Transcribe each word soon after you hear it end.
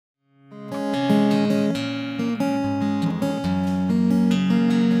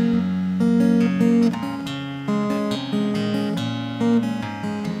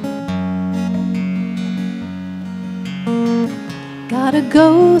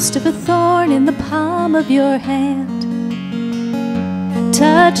ghost of a thorn in the palm of your hand.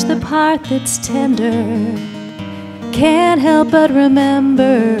 Touch the part that's tender, can't help but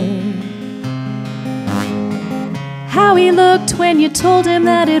remember how he looked when you told him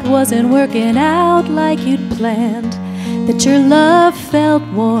that it wasn't working out like you'd planned, that your love felt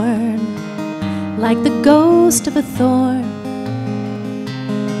worn like the ghost of a thorn.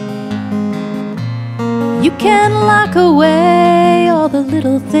 You can lock away all the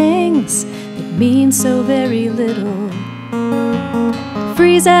little things that mean so very little,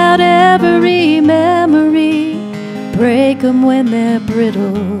 freeze out every memory, break them when they're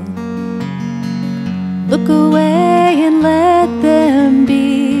brittle. Look away and let them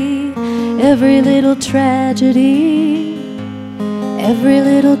be. Every little tragedy, every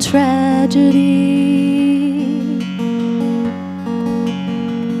little tragedy.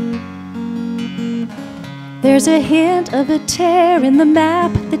 There's a hint of a tear in the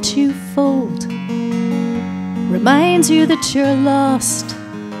map that you fold, reminds you that you're lost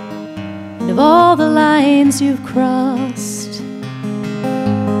and of all the lines you've crossed,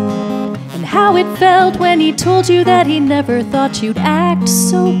 and how it felt when he told you that he never thought you'd act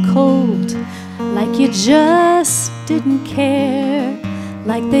so cold, like you just didn't care,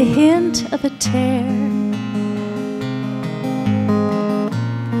 like the hint of a tear.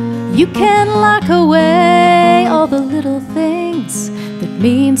 You can lock away all the little things that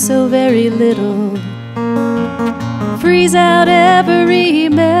mean so very little, freeze out every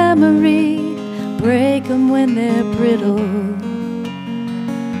memory, break them when they're brittle.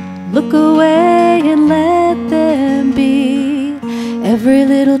 Look away and let them be. Every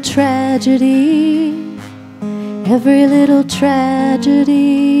little tragedy, every little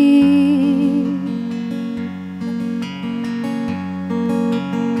tragedy.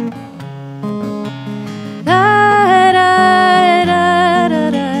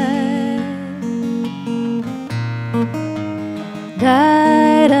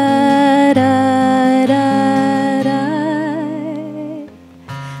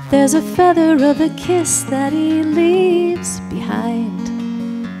 There's a feather of a kiss that he leaves behind.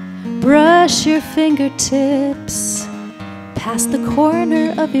 Brush your fingertips past the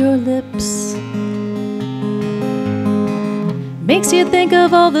corner of your lips. Makes you think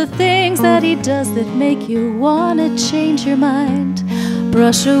of all the things that he does that make you wanna change your mind.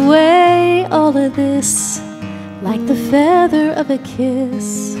 Brush away all of this like the feather of a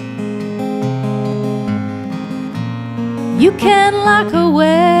kiss. You can lock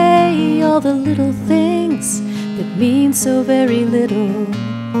away all the little things that mean so very little,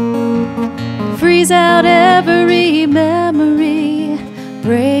 freeze out every memory,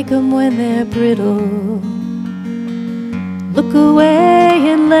 break them when they're brittle. Look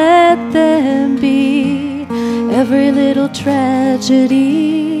away and let them be. Every little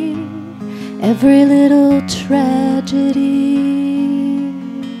tragedy, every little tragedy.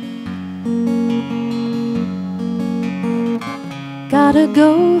 Got a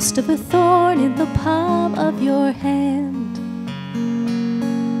ghost of a thorn in the palm of your hand.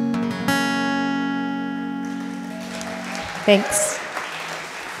 Thanks.